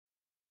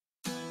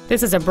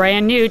This is a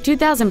brand new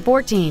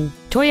 2014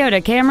 Toyota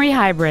Camry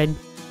Hybrid.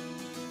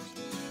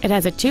 It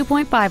has a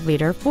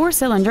 2.5-liter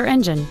four-cylinder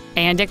engine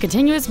and a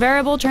continuous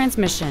variable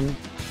transmission.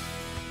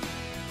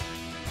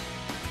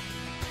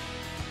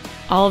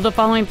 All of the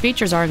following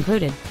features are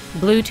included: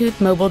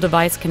 Bluetooth mobile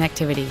device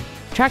connectivity,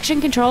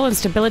 traction control and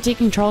stability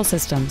control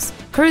systems,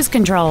 cruise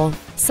control,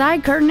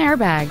 side curtain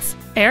airbags,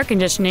 air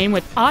conditioning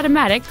with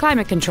automatic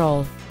climate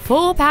control,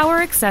 full power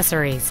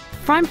accessories,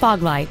 front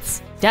fog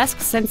lights, dusk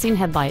sensing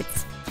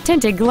headlights,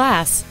 tinted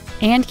glass,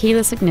 and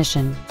keyless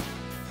ignition.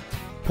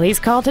 Please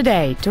call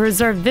today to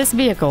reserve this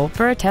vehicle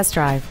for a test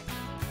drive.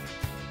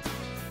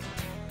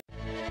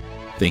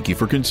 Thank you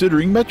for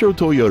considering Metro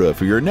Toyota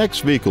for your next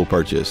vehicle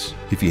purchase.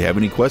 If you have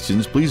any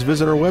questions, please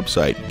visit our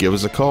website, give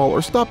us a call,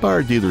 or stop by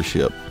our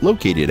dealership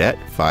located at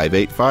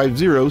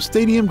 5850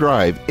 Stadium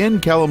Drive in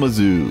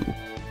Kalamazoo.